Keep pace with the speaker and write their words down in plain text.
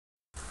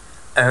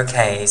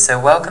Okay, so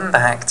welcome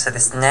back to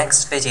this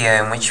next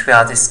video in which we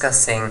are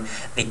discussing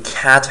the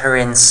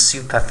Cadherin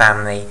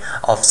superfamily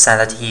of cell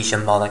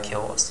adhesion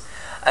molecules.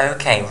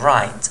 Okay,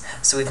 right,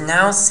 so we've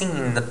now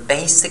seen the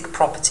basic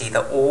property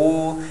that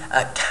all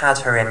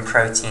Cadherin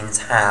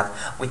proteins have,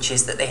 which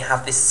is that they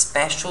have this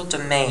special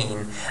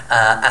domain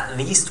at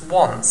least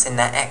once in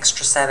their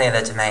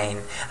extracellular domain,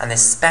 and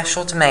this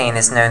special domain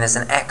is known as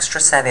an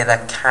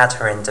extracellular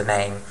Cadherin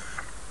domain,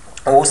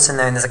 also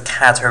known as a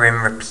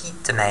Cadherin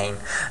repeat domain.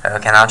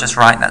 Okay, and I'll just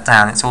write that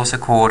down. It's also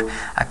called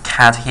a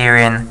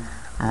Cadherin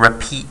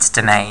repeat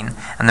domain,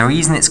 and the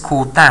reason it's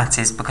called that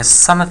is because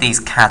some of these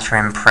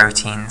Cadherin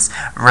proteins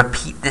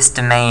repeat this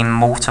domain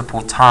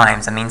multiple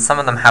times. I mean, some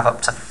of them have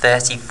up to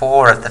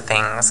 34 of the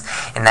things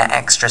in their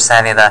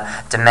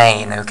extracellular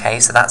domain. Okay,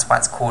 so that's why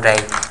it's called a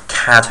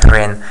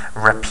Cadherin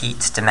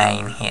repeat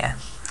domain here.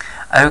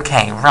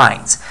 Okay,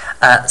 right,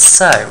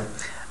 so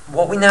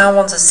what we now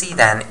want to see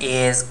then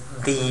is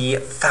the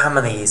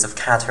families of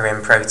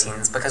Cadherin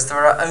proteins, because there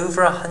are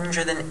over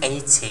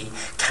 180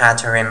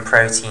 Cadherin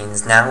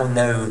proteins now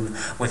known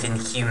within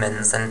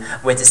humans, and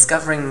we're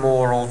discovering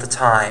more all the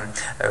time.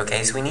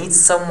 Okay, so we need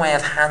some way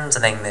of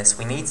handling this.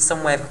 We need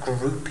some way of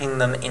grouping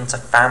them into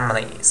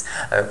families,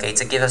 okay,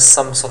 to give us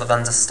some sort of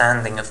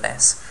understanding of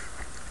this.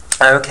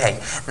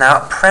 Okay,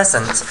 now at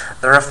present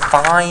there are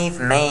 5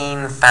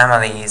 main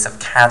families of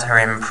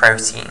Cadherin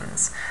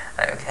proteins.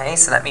 Okay,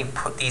 so let me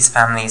put these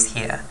families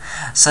here.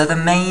 So the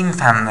main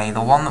family,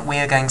 the one that we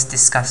are going to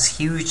discuss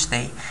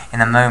hugely in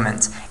a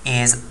moment,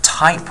 is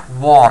type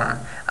 1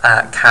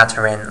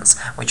 Cadherins,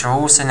 which are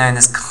also known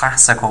as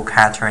classical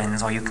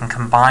Cadherins, or you can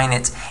combine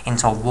it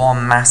into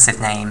one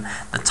massive name,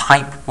 the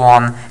type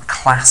 1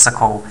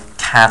 classical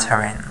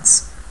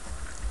Cadherins.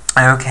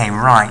 Okay,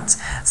 right,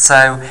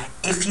 so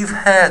if you've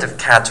heard of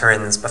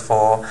Cadherins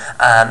before,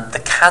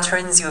 the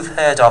Cadherins you've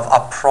heard of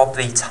are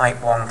probably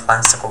type 1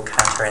 classical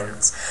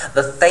Cadherins.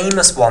 The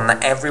famous one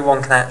that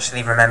everyone can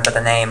actually remember the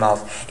name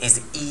of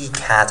is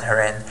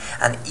E-Cadherin,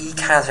 and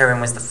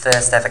E-Cadherin was the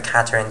first ever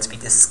Cadherin to be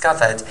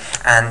discovered,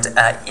 and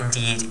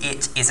indeed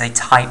it is a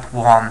type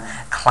 1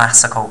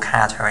 classical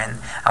Cadherin,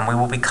 and we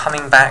will be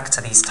coming back to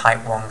these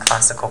type 1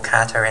 classical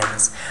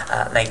Cadherins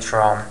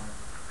later on.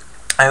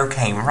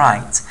 Okay,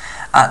 right.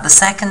 The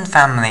second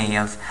family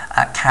of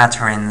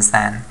Cadherins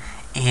then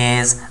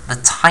is the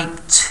type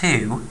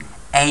 2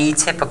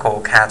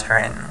 atypical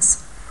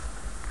Cadherins.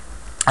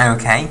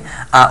 Okay,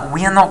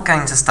 we are not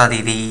going to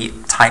study the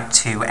type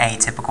 2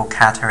 atypical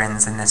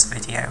Cadherins in this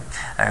video.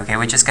 Okay,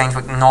 we're just going to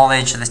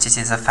acknowledge that it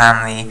is a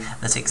family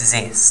that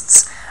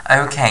exists.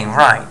 Okay,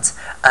 right.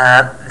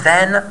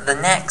 Then the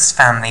next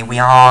family we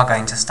are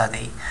going to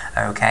study.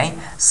 Okay,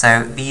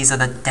 so these are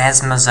the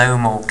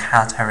desmosomal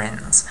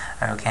Cadherins.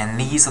 Okay, and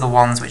these are the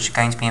ones which are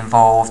going to be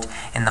involved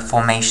in the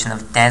formation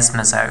of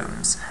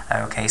desmosomes.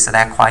 Okay, so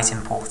they're quite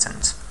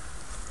important.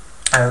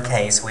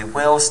 Okay, so we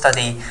will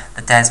study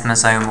the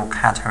desmosomal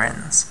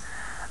Cadherins.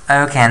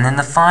 Okay, and then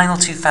the final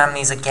 2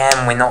 families,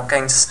 again, we're not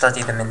going to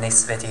study them in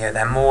this video.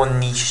 They're more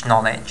niche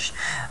knowledge.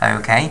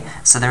 Okay,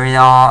 so there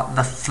are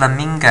the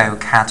flamingo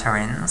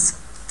Cadherins.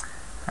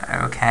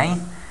 Okay,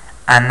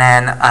 and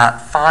then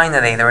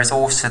finally there is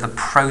also the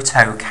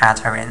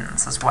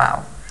proto-Cadherins as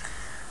well.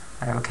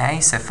 Okay,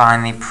 so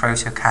finally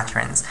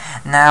proto-Cadherins.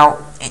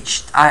 Now,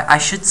 I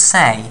should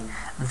say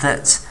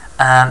that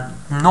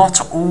not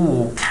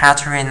all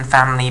Cadherin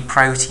family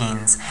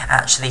proteins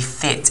actually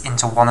fit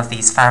into one of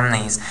these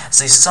families.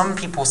 So some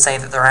people say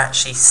that there are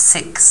actually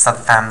 6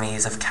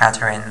 subfamilies of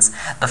Cadherins.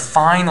 The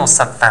final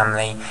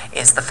subfamily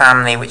is the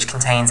family which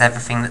contains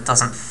everything that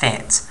doesn't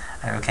fit.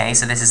 Okay,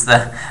 so this is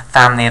the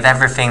family of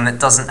everything that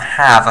doesn't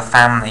have a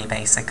family,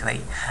 basically.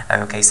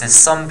 Okay, so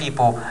some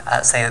people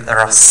say that there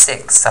are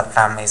 6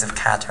 subfamilies of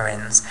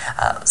Cadherins,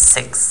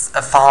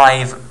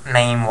 5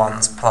 main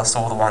ones, plus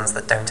all the ones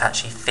that don't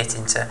actually fit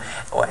into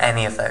or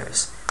any of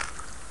those.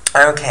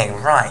 Okay,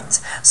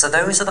 right, so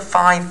those are the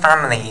 5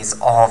 families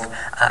of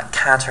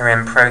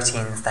Cadherin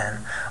proteins then.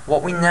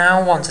 What we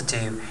now want to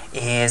do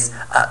is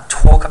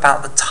talk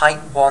about the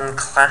type 1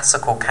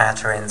 classical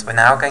Cadherins. We're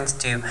now going to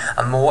do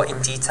a more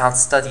in-detailed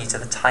study to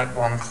the type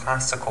 1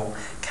 classical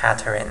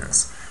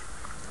Cadherins.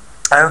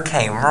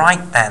 Okay,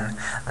 right then,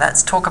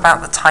 let's talk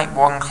about the type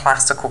 1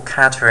 classical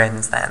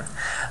Cadherins then.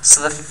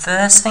 So the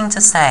first thing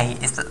to say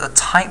is that the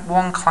type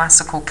 1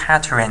 classical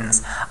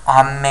Cadherins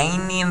are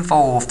mainly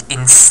involved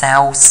in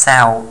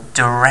cell-cell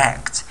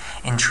direct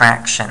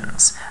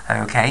interactions.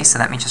 Okay, so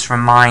let me just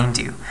remind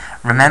you.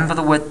 Remember,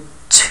 there were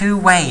 2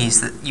 ways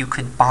that you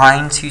could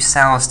bind 2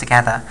 cells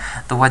together.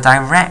 There were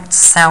direct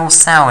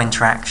cell-cell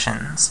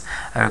interactions,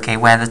 okay,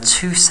 where the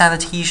 2 cell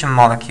adhesion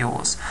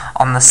molecules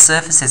on the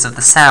surfaces of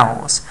the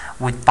cells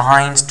would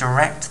bind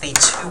directly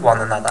to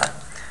one another,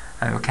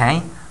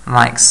 okay,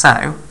 like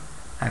so,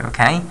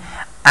 okay.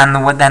 And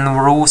then there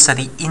were also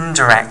the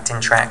indirect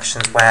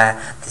interactions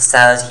where the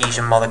cell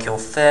adhesion molecule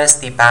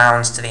firstly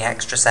bounds to the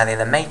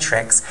extracellular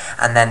matrix,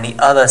 and then the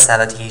other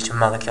cell adhesion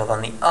molecule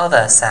on the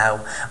other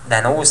cell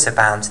then also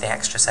bound to the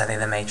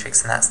extracellular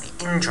matrix, and that's the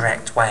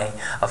indirect way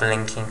of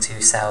linking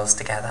 2 cells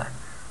together.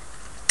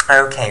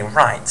 Okay,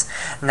 right.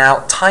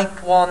 Now,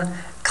 type 1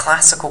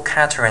 classical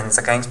cadherins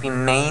are going to be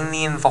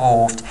mainly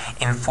involved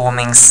in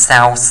forming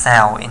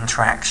cell-cell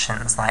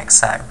interactions, like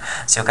so.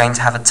 So you're going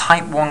to have a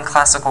type 1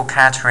 classical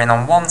cadherin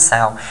on one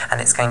cell,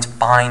 and it's going to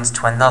bind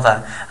to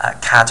another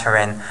type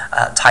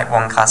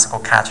 1 classical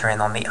cadherin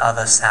on the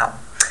other cell.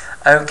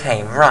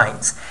 Okay,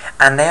 right.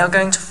 And they are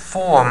going to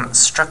form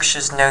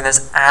structures known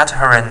as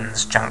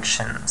adherins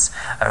junctions.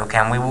 Okay,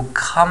 and we will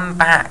come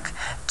back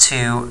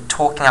to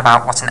talking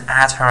about what an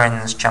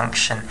adherins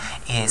junction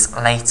is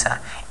later.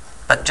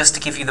 But just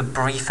to give you the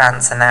brief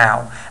answer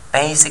now,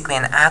 basically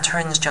an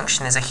adherins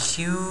junction is a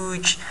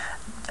huge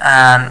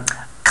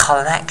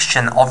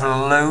collection of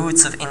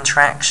loads of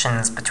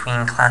interactions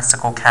between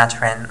classical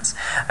cadherins.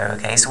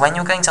 Okay, so when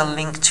you're going to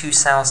link two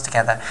cells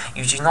together,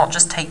 you do not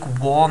just take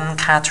one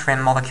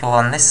cadherin molecule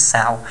on this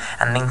cell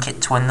and link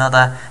it to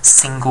another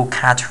single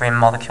cadherin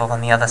molecule on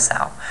the other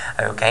cell.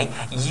 Okay,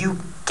 you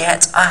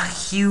get a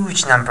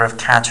huge number of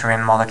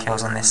cadherin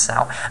molecules on this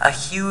cell, a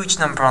huge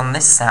number on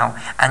this cell,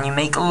 and you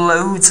make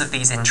loads of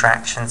these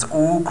interactions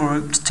all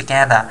grouped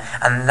together,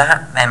 and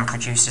that then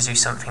produces you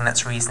something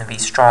that's reasonably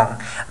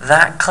strong.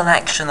 That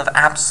collection of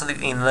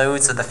absolutely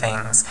loads of the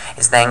things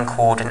is then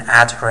called an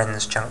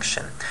adherins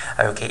junction.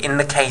 Okay, in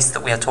the case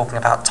that we are talking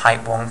about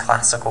type 1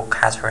 classical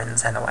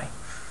cadherins anyway.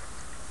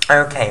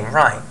 Okay,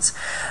 right.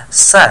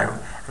 So,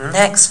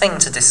 next thing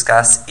to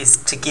discuss is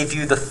to give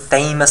you the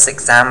famous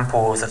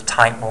examples of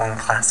type 1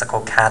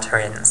 classical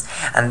cadherins,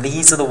 and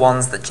these are the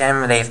ones that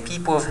generally, if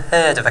people have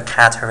heard of a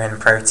cadherin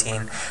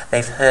protein,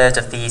 they've heard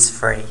of these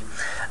three.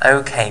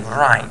 Okay,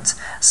 right,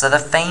 so the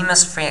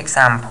famous three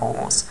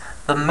examples,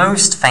 the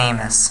most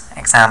famous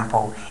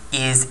example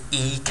is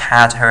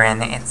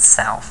E-cadherin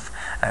itself.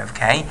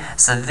 Okay,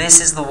 so this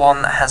is the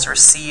one that has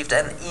received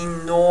an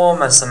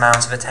enormous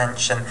amount of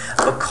attention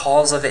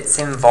because of its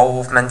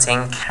involvement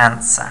in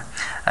cancer.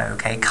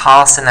 Okay,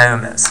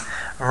 carcinomas.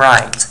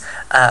 Right,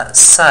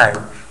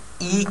 so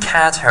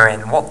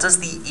E-cadherin, what does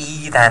the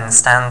E then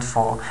stand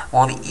for?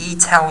 Well, the E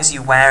tells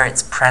you where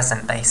it's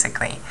present,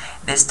 basically.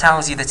 This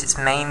tells you that it's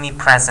mainly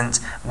present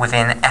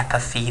within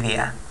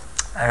epithelia.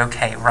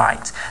 Okay,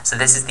 right, so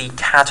this is the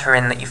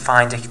cadherin that you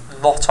find a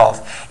lot of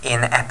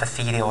in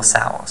epithelial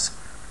cells.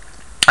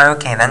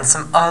 Okay, then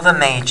some other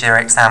major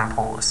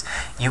examples.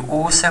 You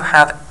also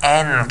have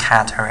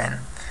N-cadherin.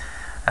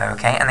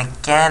 Okay, and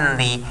again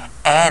the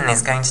N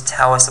is going to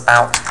tell us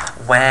about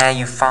where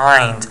you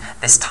find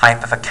this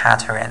type of a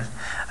cadherin.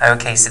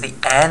 Okay, so the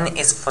N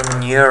is for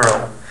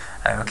neural.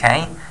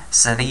 Okay,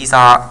 so these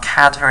are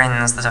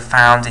cadherins that are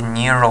found in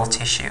neural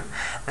tissue.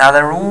 Now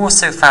they're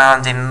also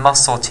found in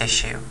muscle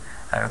tissue.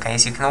 Okay,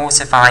 so you can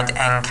also find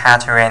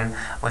N-cadherin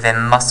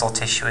within muscle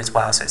tissue as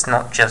well, so it's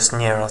not just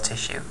neural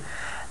tissue.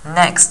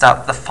 Next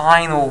up, the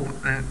final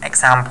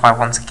example I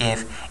want to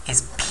give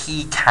is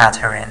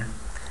P-cadherin.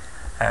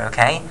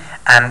 Okay,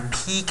 and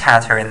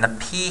P-cadherin, the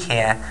P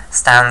here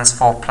stands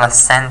for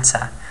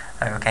placenta.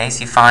 Okay,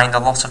 so you find a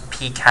lot of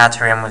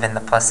P-cadherin within the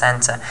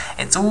placenta.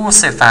 It's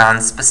also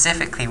found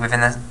specifically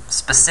within a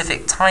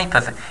specific type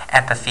of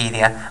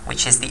epithelia,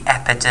 which is the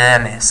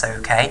epidermis,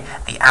 okay?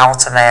 The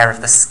outer layer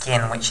of the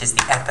skin, which is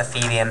the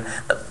epithelium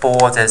that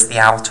borders the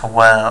outer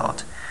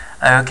world.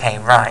 Okay,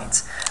 right.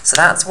 So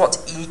that's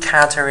what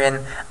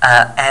E-cadherin,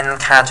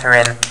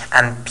 N-cadherin,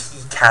 and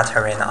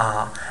P-cadherin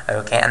are.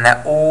 Okay, and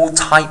they're all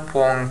type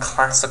 1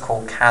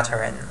 classical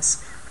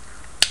cadherins.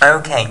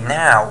 Okay,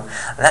 now,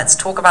 let's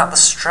talk about the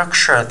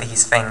structure of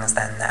these things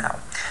then now.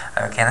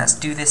 Okay, let's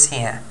do this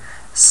here.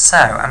 So,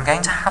 I'm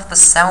going to have the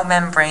cell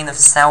membrane of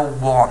cell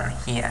 1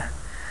 here.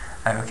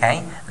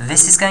 Okay,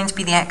 this is going to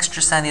be the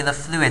extracellular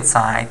fluid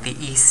side, the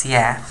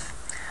ECF.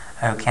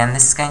 Okay, and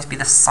this is going to be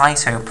the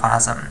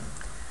cytoplasm.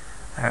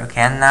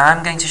 Okay, and now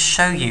I'm going to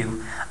show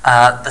you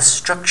the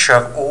structure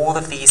of all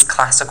of these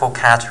classical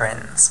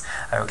cadherins.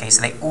 Okay,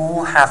 so they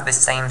all have the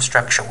same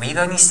structure. We've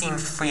only seen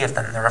 3 of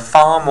them. There are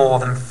far more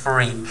than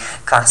 3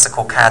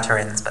 classical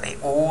cadherins, but they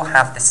all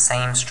have the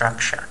same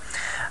structure.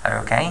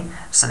 Okay,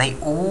 so they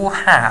all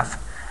have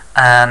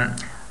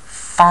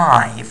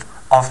 5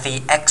 of the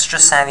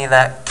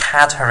extracellular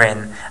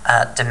cadherin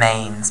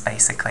domains,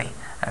 basically.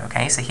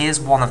 Okay, so here's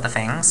one of the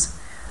things.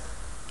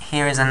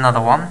 Here is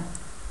another one.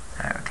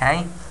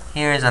 Okay,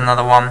 here is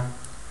another one.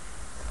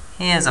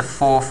 Here's a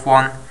 4th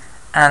one,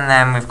 and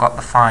then we've got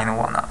the final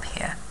one up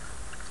here.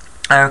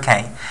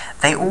 Okay,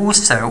 they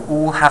also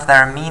all have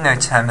their amino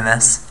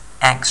terminus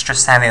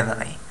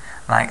extracellularly,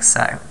 like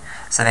so.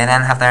 So they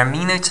then have their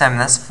amino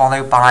terminus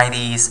followed by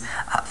these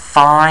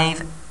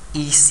 5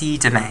 EC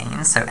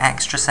domains, so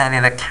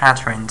extracellular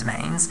cadherin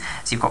domains.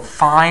 So you've got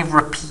 5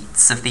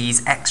 repeats of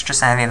these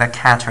extracellular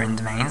cadherin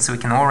domains, so we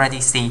can already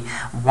see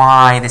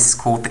why this is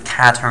called the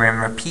cadherin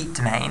repeat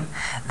domain.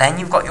 Then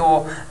you've got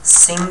your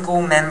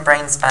single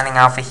membrane spanning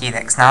alpha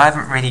helix. Now I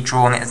haven't really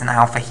drawn it as an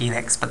alpha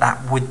helix, but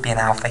that would be an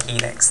alpha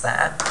helix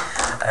there.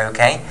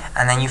 Okay,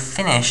 and then you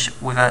finish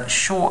with a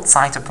short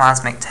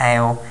cytoplasmic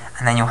tail,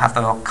 and then you'll have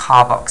the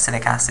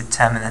carboxylic acid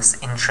terminus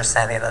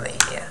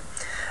intracellularly here.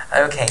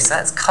 Okay, so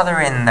let's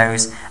colour in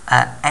those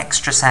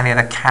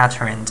extracellular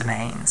cadherin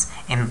domains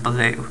in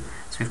blue.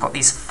 So we've got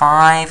these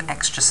 5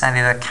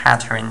 extracellular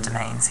cadherin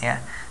domains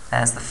here.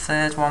 There's the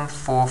 3rd one,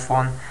 4th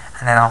one,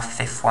 and then our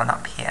 5th one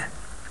up here.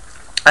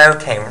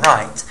 Okay,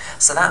 right,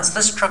 so that's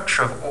the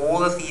structure of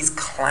all of these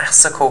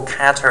classical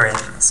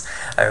cadherins.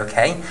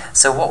 Okay,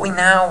 so what we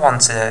now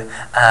want to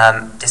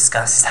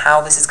discuss is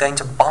how this is going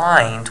to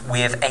bind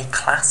with a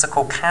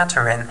classical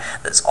cadherin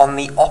that's on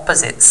the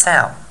opposite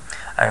cell.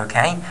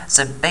 Okay,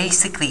 so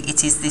basically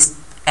it is this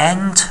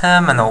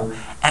N-terminal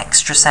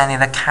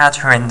extracellular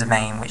cadherin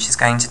domain which is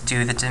going to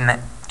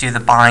do the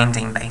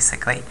binding,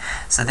 basically.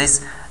 So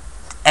this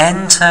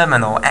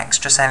N-terminal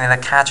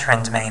extracellular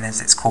cadherin domain,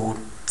 as it's called,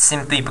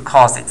 simply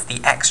because it's the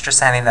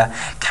extracellular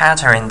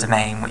cadherin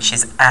domain which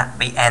is at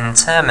the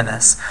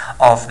N-terminus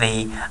of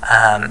the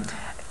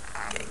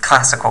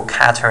classical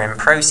cadherin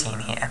protein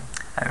here.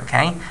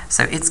 Okay,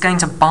 so it's going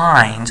to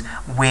bind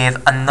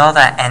with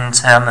another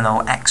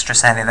N-terminal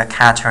extracellular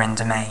cadherin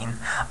domain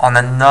on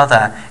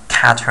another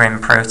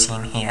cadherin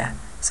protein here.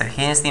 So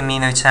here's the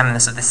amino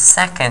terminus of the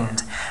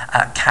second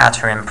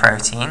cadherin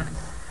protein.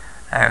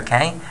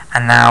 Okay,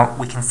 and now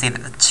we can see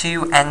that the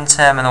 2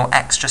 N-terminal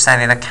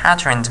extracellular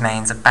cadherin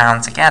domains are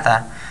bound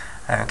together.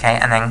 Okay,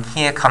 and then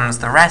here comes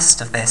the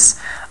rest of this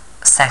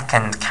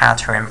second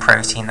cadherin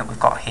protein that we've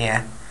got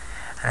here.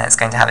 And it's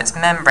going to have its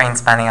membrane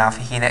spanning alpha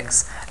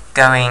helix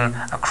going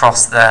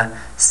across the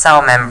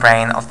cell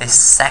membrane of this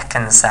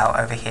second cell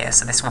over here.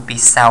 So this will be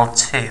cell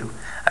 2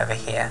 over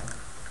here.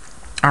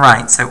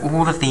 Alright, so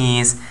all of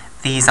these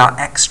are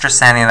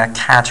extracellular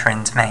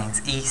cadherin domains,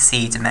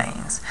 EC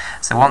domains.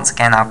 So once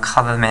again, I'll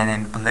colour them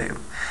in blue.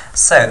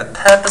 So the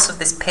purpose of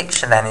this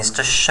picture then is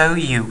to show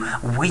you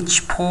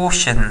which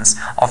portions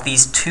of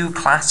these 2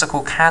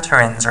 classical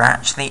cadherins are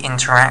actually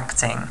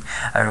interacting.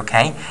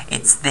 Okay,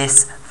 it's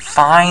this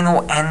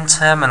final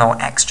N-terminal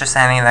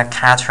extracellular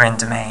cadherin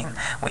domain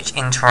which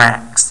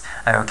interacts.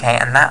 Okay,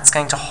 and that's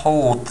going to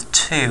hold the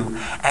 2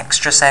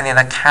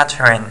 extracellular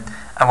cadherin,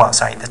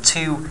 the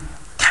 2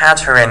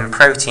 cadherin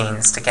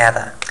proteins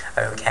together.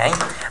 Okay,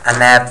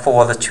 and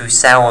therefore the 2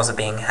 cells are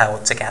being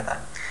held together.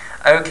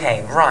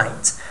 Okay,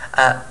 right.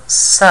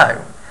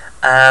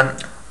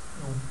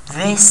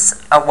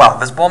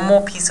 There's one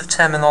more piece of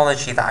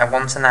terminology that I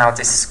want to now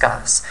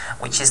discuss,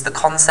 which is the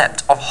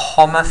concept of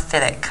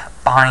homophilic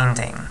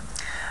binding.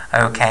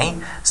 Okay,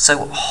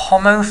 so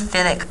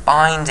homophilic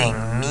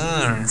binding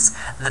means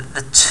that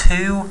the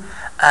 2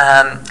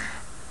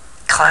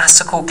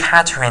 classical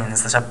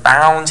cadherins that are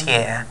bound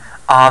here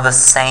are the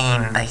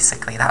same,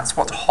 basically. That's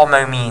what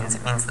homo means.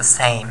 It means the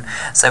same.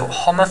 So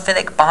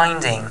homophilic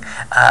binding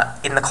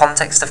in the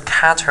context of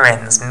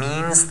cadherins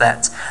means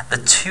that the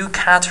 2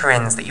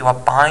 cadherins that you are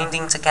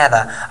binding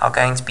together are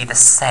going to be the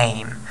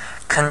same.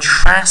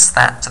 Contrast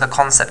that to the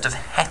concept of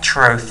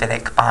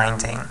heterophilic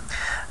binding.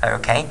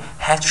 Okay,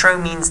 hetero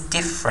means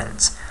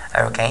different.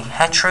 Okay,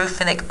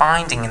 heterophilic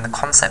binding in the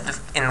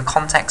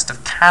context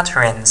of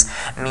cadherins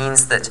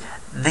means that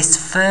this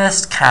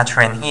first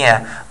cadherin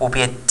here will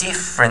be a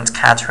different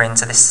cadherin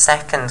to the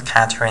second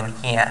cadherin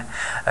here.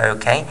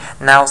 Okay,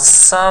 now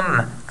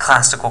some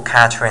classical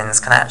cadherins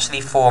can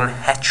actually form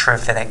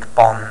heterophilic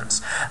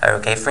bonds.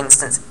 Okay, for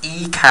instance,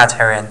 E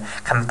cadherin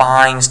can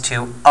bind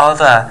to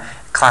other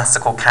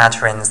classical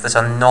cadherins that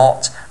are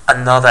not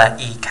another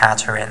E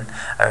cadherin.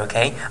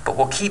 Okay, but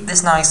we'll keep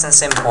this nice and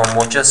simple and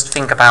we'll just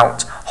think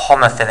about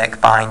homophilic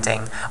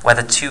binding, where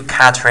the 2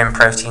 cadherin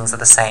proteins are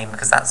the same,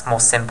 because that's more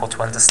simple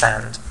to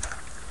understand.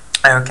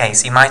 Okay,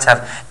 so you might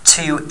have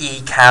 2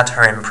 E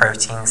cadherin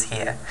proteins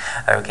here,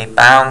 okay,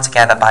 bound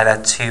together by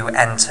their 2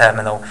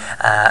 N-terminal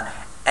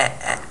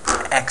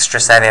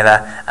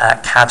extracellular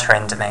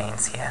cadherin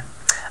domains here.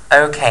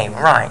 Okay,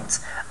 right.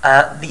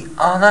 The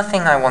other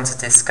thing I want to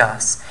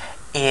discuss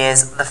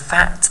is the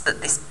fact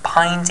that this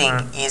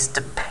binding is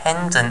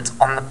dependent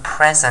on the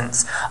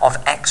presence of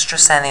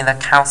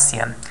extracellular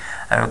calcium.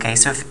 Okay,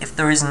 so if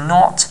there is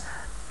not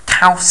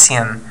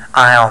calcium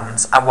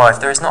ions, if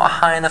there is not a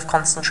high enough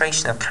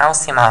concentration of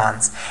calcium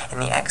ions in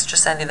the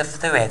extracellular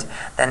fluid,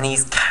 then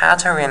these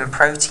cadherin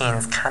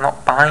proteins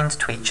cannot bind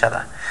to each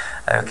other.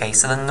 Okay,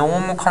 so the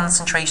normal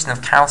concentration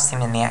of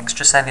calcium in the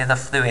extracellular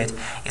fluid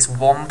is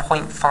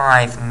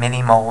 1.5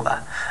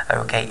 millimolar.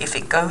 Okay, if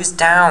it goes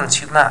down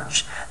too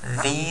much,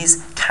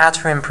 these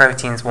cadherin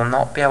proteins will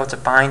not be able to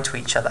bind to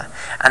each other.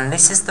 And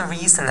this is the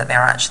reason that they're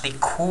actually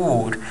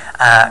called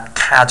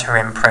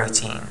cadherin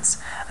proteins.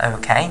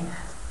 Okay,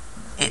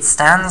 it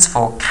stands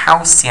for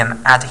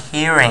calcium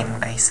adhering,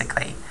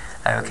 basically.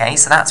 Okay,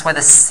 so that's where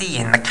the C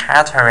in the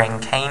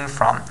cadherin came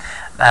from.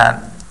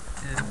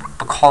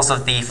 Because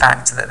of the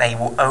fact that they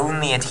will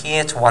only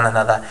adhere to one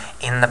another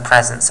in the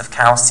presence of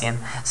calcium.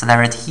 So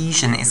their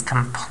adhesion is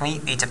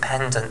completely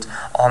dependent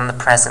on the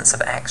presence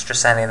of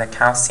extracellular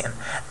calcium.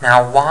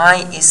 Now,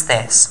 why is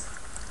this?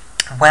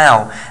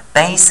 Well,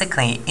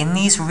 basically, in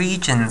these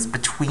regions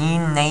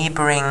between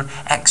neighbouring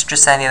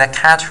extracellular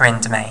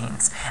cadherin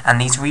domains,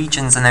 and these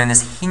regions are known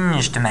as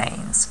hinge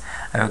domains,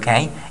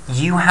 okay,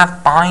 you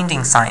have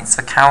binding sites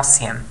for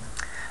calcium.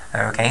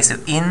 Okay, so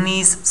in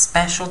these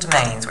special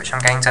domains, which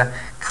I'm going to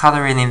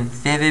colour in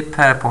vivid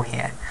purple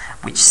here,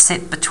 which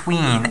sit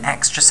between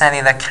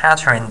extracellular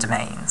cadherin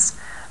domains,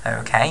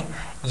 okay,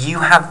 you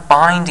have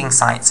binding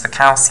sites for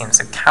calcium.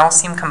 So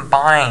calcium can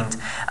bind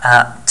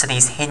to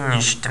these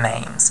hinge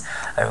domains,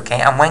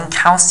 okay, and when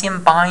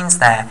calcium binds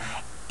there,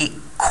 it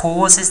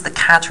causes the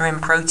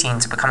cadherin protein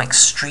to become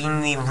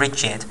extremely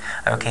rigid.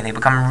 Okay, they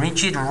become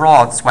rigid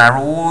rods where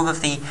all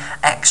of the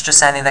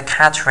extracellular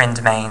cadherin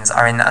domains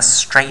are in a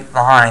straight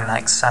line,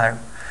 like so.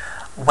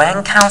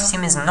 When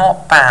calcium is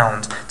not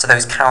bound to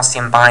those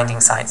calcium binding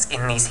sites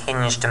in these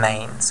hinge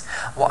domains,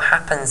 what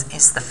happens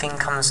is the thing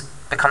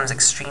becomes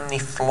extremely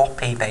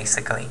floppy,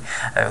 basically.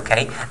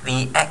 Okay,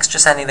 the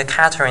extracellular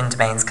cadherin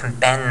domains can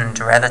bend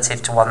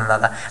relative to one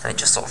another, and it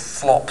just sort of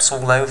flops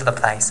all over the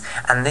place.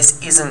 And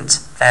this isn't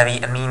very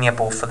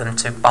amenable for them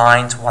to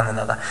bind to one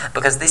another,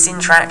 because this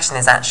interaction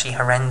is actually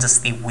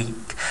horrendously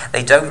weak.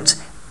 They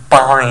don't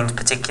bind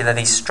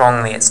particularly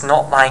strongly. It's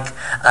not like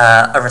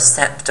a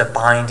receptor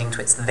binding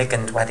to its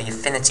ligand where the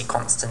affinity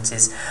constant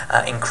is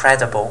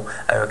incredible.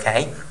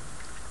 Okay,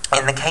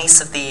 in the case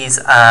of these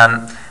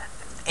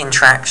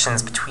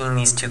interactions between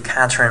these two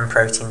cadherin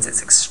proteins,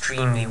 it's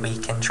extremely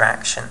weak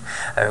interaction.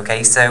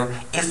 Okay, so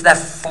if they're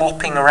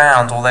flopping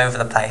around all over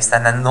the place,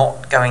 then they're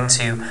not going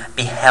to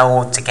be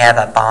held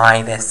together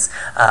by this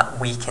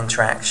weak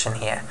interaction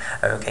here.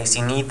 Okay, so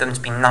you need them to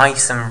be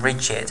nice and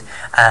rigid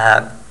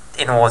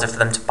in order for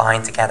them to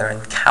bind together,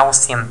 and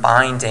calcium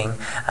binding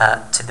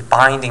to the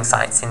binding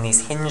sites in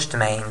these hinge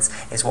domains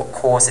is what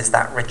causes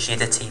that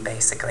rigidity,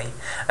 basically.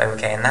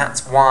 Okay, and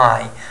that's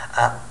why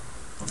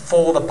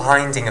for the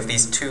binding of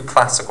these two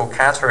classical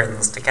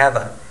cadherins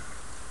together,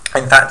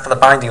 in fact, for the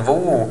binding of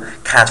all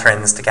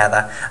cadherins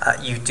together,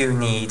 you do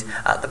need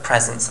the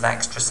presence of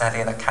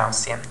extracellular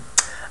calcium.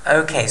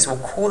 Okay, so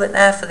we'll call it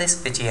there for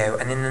this video,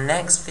 and in the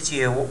next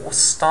video what we'll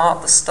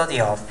start the study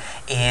of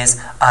is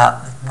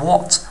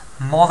what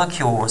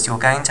molecules you're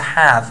going to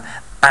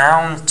have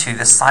bound to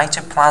the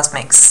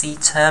cytoplasmic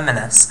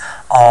C-terminus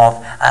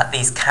of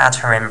these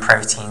cadherin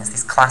proteins,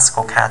 these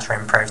classical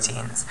cadherin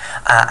proteins,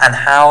 and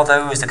how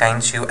those are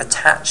going to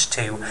attach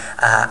to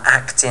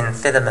actin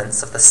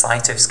filaments of the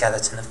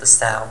cytoskeleton of the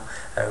cell.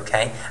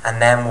 Okay,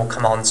 and then we'll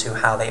come on to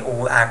how they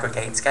all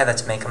aggregate together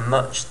to make a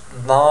much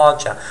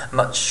larger,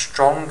 much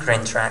stronger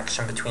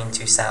interaction between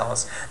two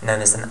cells,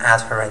 known as an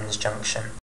adherens junction.